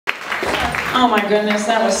Oh my goodness,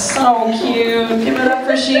 that was so cute. Give it up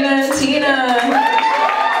for Sheena and Tina.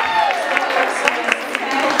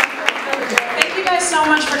 So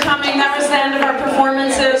much for coming. That was the end of our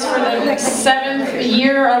performances for the 7th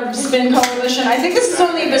year of SpinCo Coalition. I think this is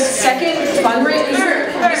only the 2nd fundraiser.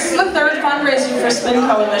 This is the 3rd fundraiser for SpinCo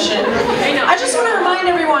Coalition. I just want to remind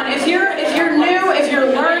everyone, if you're new, if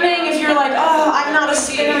you're learning, if you're like, oh, I'm not a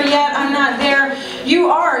spinner yet, I'm not there,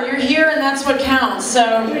 you're here and that's what counts.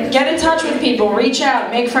 So get in touch with people, reach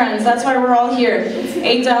out, make friends. That's why we're all here.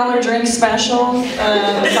 $8 drink special,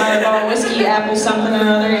 Fireball, whiskey, apple, something or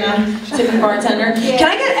other, you know, tipping bartender. Can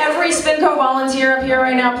I get every SpinCo volunteer up here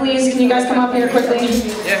right now, please? Can you guys come up here quickly?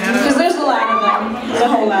 Because there's a lot of them. There's a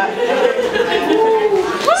whole lot.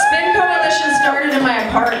 SpinCo Coalition started in my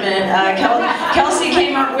apartment. Kelsey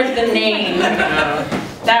came up with the name.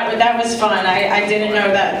 That was fun. I didn't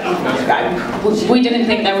know that. We didn't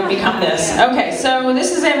think that would become this. Okay, so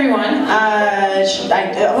this is everyone.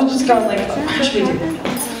 We'll just go like, how should we do?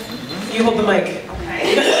 You hold the mic.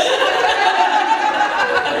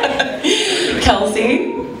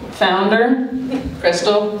 Kelsey, founder.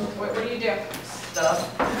 Crystal. What do you do?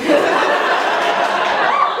 Stuff.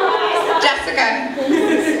 Jessica.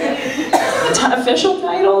 Official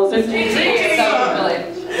titles? Or Really?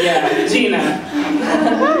 Yeah, Gina.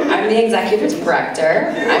 I'm the executive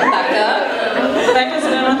director. I'm Becca. Becca's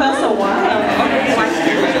been with us a while.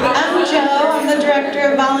 I'm Joe. I'm the director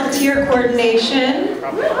of volunteer coordination.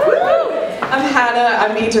 I'm Hannah.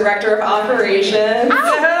 I'm the director of operations.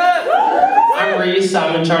 I'm Reese.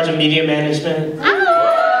 I'm in charge of media management.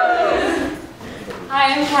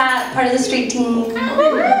 Hi, I'm Kat, part of the street team.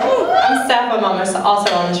 I'm Steph. I'm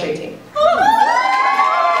also on the street team.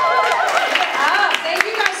 Thank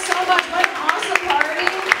you guys so much. What an awesome party.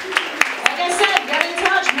 Like I said, get in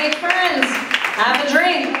touch, make friends, have a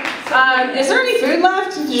drink. Is there any food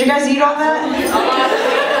left? Did you guys eat all that?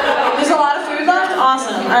 There's a lot of food left?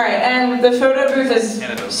 Awesome. All right, and the photo booth is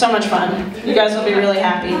so much fun. You guys will be really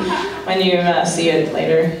happy when you see it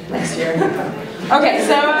later next year. Okay,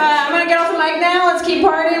 so I'm going to get off the mic.